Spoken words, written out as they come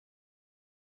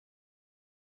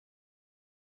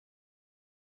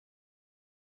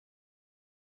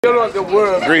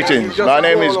Greetings, my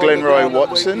name is Glenroy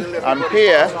Watson. I'm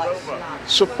here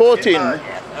supporting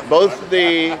both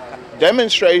the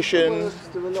demonstration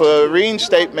for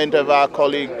reinstatement of our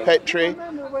colleague Petrie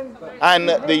and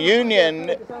the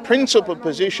union principal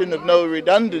position of no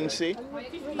redundancy,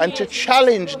 and to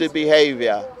challenge the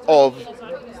behavior of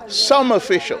some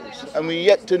officials, and we're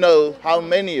yet to know how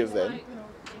many of them,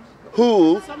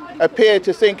 who appear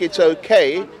to think it's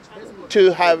okay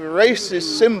to have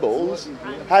racist symbols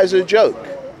as a joke.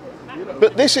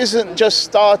 But this isn't just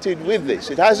started with this.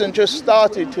 It hasn't just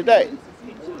started today.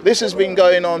 This has been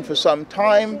going on for some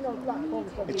time.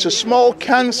 It's a small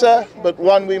cancer, but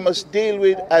one we must deal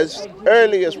with as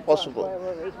early as possible.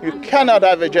 You cannot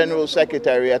have a general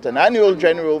secretary at an annual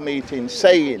general meeting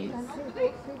saying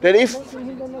that if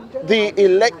the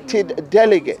elected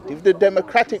delegate, if the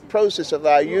democratic process of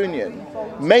our union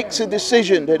makes a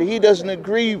decision that he doesn't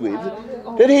agree with,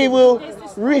 that he will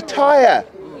retire.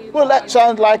 Well, that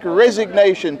sounds like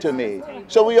resignation to me.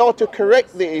 So we ought to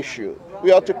correct the issue.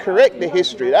 We ought to correct the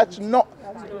history. That's not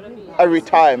a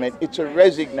retirement, it's a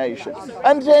resignation.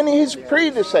 And then his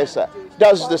predecessor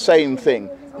does the same thing,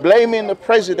 blaming the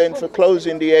president for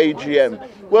closing the AGM.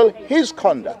 Well, his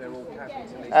conduct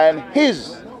and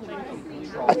his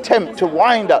attempt to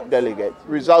wind up delegates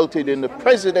resulted in the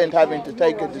president having to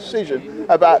take a decision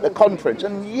about the conference.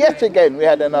 And yet again, we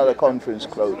had another conference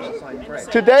closed.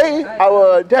 Today,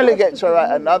 our delegates are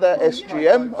at another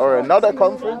SGM or another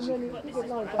conference.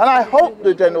 And I hope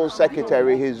the General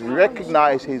Secretary has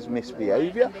recognized his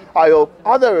misbehavior. I hope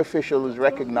other officials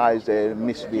recognize their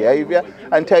misbehavior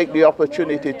and take the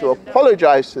opportunity to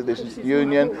apologize to this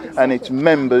union and its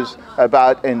members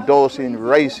about endorsing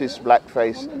racist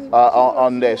blackface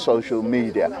on their social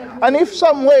media. And if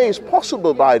some way is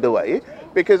possible, by the way,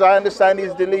 because I understand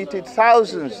he's deleted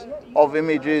thousands of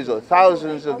images or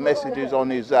thousands of messages on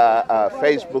his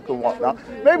Facebook and whatnot,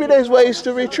 maybe there's ways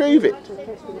to retrieve it.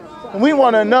 And we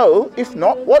want to know, if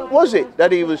not, what was it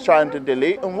that he was trying to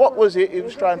delete and what was it he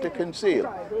was trying to conceal?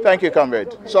 Thank you,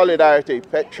 comrade. Solidarity,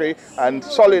 Petrie, and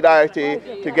solidarity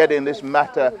to getting this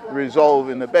matter resolved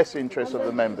in the best interest of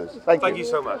the members. Thank you. Thank you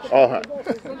so much. All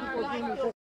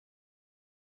right.